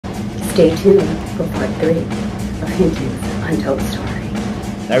Stay tuned for part 3 of Hinton's Untold Story.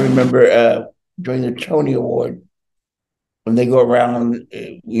 I remember during the Tony Award, when they go around,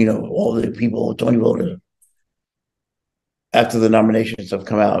 all the people, Tony voters, after the nominations have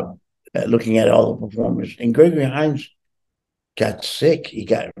come out, looking at all the performers. And Gregory Hines got sick. He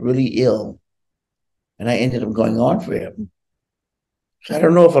got really ill. And I ended up going on for him. So I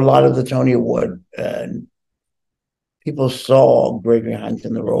don't know if a lot of the Tony Award people saw Gregory Hines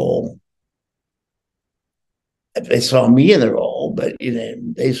in the role. They saw me in the role, but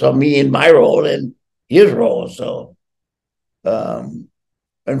they saw me in my role and his role. So, and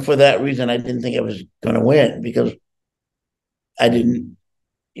for that reason, I didn't think I was going to win because I didn't,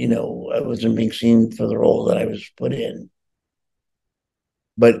 I wasn't being seen for the role that I was put in.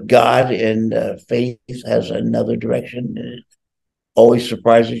 But God and faith has another direction, and it always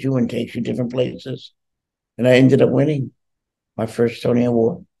surprises you and takes you different places. And I ended up winning my first Tony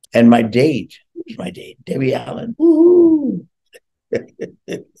Award. And my date was Debbie Allen. Woo-hoo.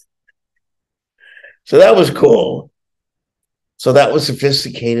 So that was cool. So that was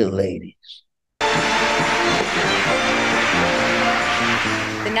Sophisticated Ladies. The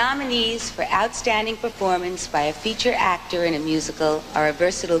nominees for Outstanding Performance by a Feature Actor in a Musical are a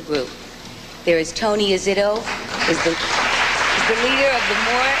versatile group. There is Tony Izzo, is the leader of the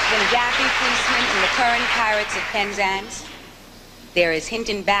more than Daffy policemen in the current Pirates of Penzance. There is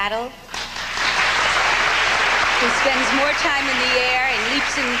Hinton Battle, who spends more time in the air and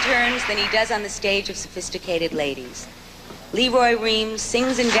leaps and turns than he does on the stage of Sophisticated Ladies. Leroy Reams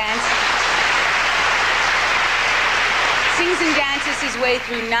sings and dances his way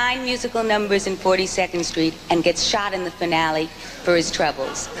through 9 musical numbers in 42nd Street and gets shot in the finale for his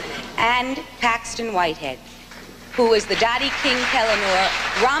troubles. And Paxton Whitehead, who as the Dottie King Pellinore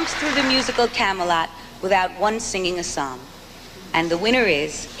romps through the musical Camelot without once singing a song. And the winner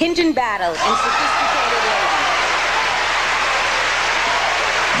is Hinton Battle and Sophisticated Ladies.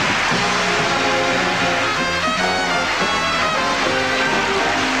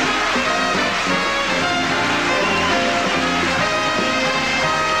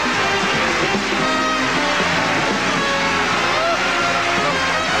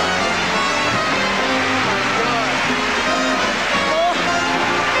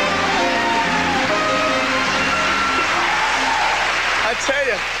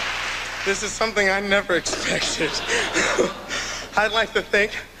 This is something I never expected. I'd like to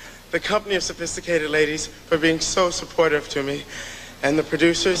thank the company of Sophisticated Ladies for being so supportive to me, and the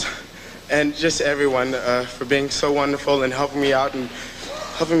producers, and just everyone for being so wonderful and helping me out and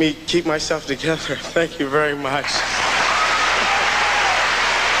helping me keep myself together. Thank you very much.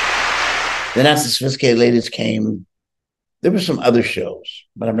 Then after Sophisticated Ladies came, there were some other shows,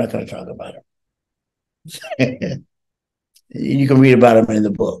 but I'm not going to talk about them. You can read about them in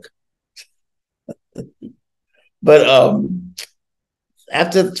the book. But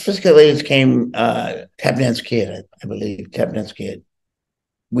after Sophisticated Ladies came Tap Dance Kid, I believe, Tap Dance Kid.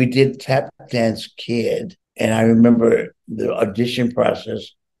 We did Tap Dance Kid, and I remember the audition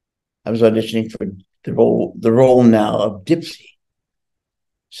process. I was auditioning for the role now of Dipsy,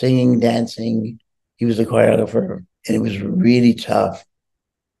 singing, dancing. He was the choreographer, and it was really tough.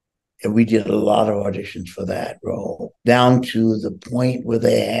 And we did a lot of auditions for that role, down to the point where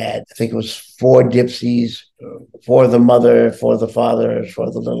they had, I think it was 4 Dipsies, for the mother, for the father, for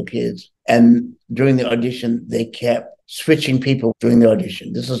the little kids. And during the audition, they kept switching people during the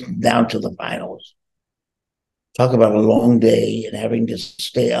audition. This is down to the finals. Talk about a long day and having to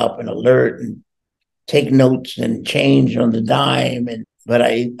stay up and alert and take notes and change on the dime. But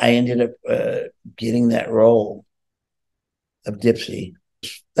I ended up getting that role of Dipsy.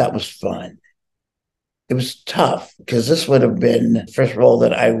 That was fun. It was tough because this would have been the first role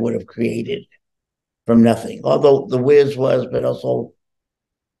that I would have created from nothing. Although The Wiz was, but also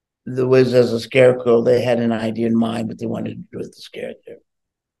The Wiz as a scarecrow, they had an idea in mind, but they wanted to do it the scarecrow.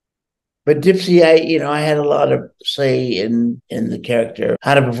 But Dipsy, I had a lot of say in the character,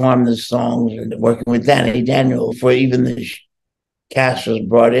 how to perform the songs, and working with Danny Daniel before even the cast was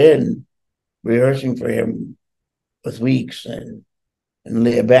brought in, rehearsing for him with Weeks and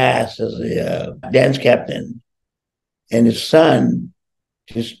Leah Bass as the dance captain, and his son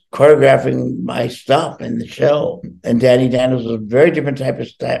just choreographing my stuff in the show. And Danny Daniels was a very different type of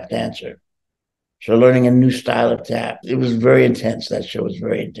tap dancer. So learning a new style of tap. It was very intense. That show was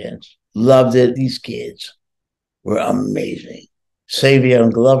very intense. Loved it. These kids were amazing.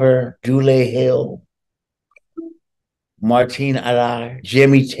 Savion Glover, Dule Hill, Martine Arar,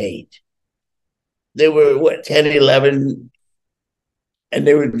 Jimmy Tate. They were, 10, 11, and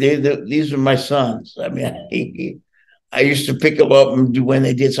these were my sons. I mean, I used to pick them up and do when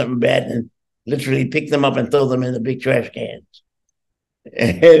they did something bad and literally pick them up and throw them in the big trash cans.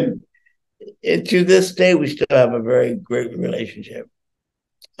 And to this day, we still have a very great relationship.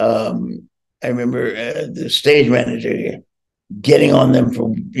 I remember the stage manager getting on them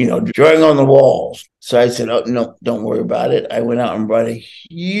for, drawing on the walls. So I said, oh, no, don't worry about it. I went out and brought a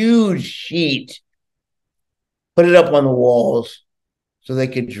huge sheet, put it up on the walls so they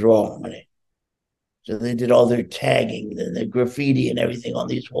could draw on it. So they did all their tagging and their graffiti and everything on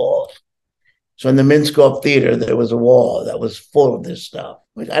these walls. So in the Minskoff Theater, there was a wall that was full of this stuff.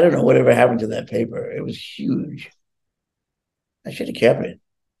 I don't know whatever happened to that paper. It was huge. I should have kept it,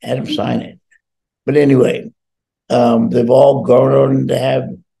 had him sign it. But anyway, they've all gone on to have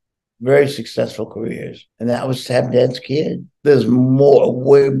very successful careers. And that was Tap Dance Kid. There's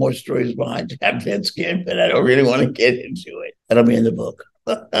way more stories behind Tap Dance Kid, but I don't really want to get into it. That'll be in the book.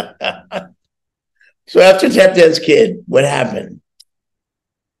 So after Tap Dance Kid, what happened?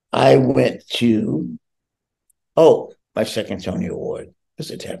 I went to, my second Tony Award was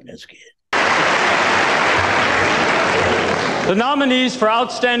a Tap Dance Kid. The nominees for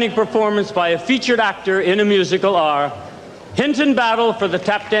Outstanding Performance by a Featured Actor in a Musical are Hinton Battle for the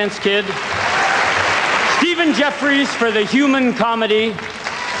Tap Dance Kid, Stephen Jeffries for The Human Comedy,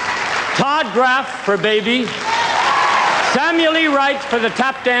 Todd Graff for Baby, Samuel E. Wright for the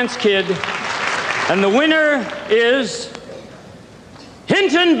Tap Dance Kid, and the winner is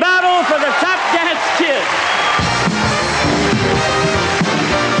Hinton Battle for the Tap Dance Kid.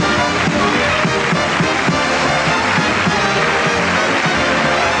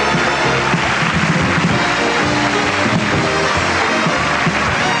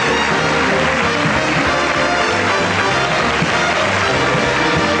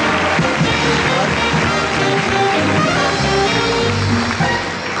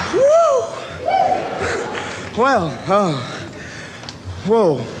 Well,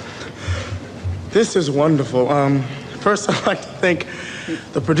 whoa, this is wonderful. First, I'd like to thank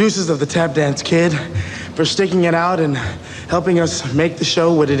the producers of the Tap Dance Kid for sticking it out and helping us make the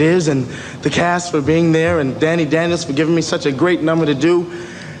show what it is, and the cast for being there, and Danny Daniels for giving me such a great number to do,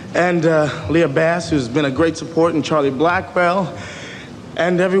 and Leah Bass, who's been a great support, and Charlie Blackwell,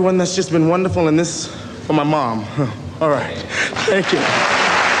 and everyone that's just been wonderful, and this for my mom. All right, thank you.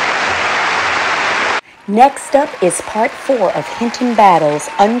 Next up is part 4 of Hinton Battle's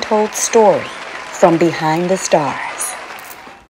Untold Story, From Behind the Stars.